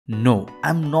No,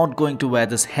 I'm not going to wear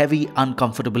this heavy,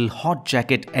 uncomfortable hot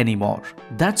jacket anymore.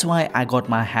 That's why I got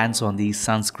my hands on the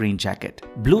Sunscreen Jacket.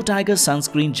 Blue Tyga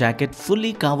Sunscreen Jacket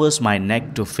fully covers my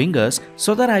neck to fingers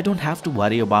so that I don't have to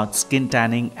worry about skin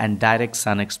tanning and direct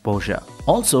sun exposure.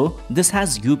 Also, this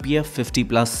has UPF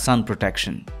 50+ sun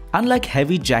protection. Unlike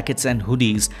heavy jackets and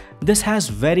hoodies, this has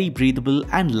very breathable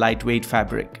and lightweight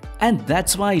fabric. And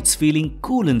that's why it's feeling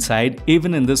cool inside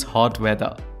even in this hot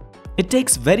weather. It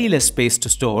takes very less space to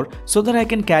store so that I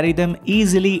can carry them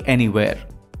easily anywhere.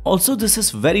 Also, this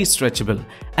is very stretchable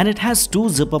and it has 2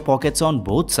 zipper pockets on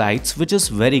both sides, which is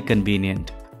very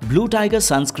convenient. Blue Tyga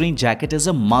Sunscreen Jacket is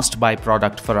a must-buy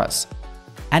product for us.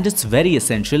 And it's very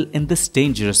essential in this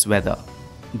dangerous weather.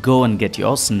 Go and get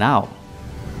yours now.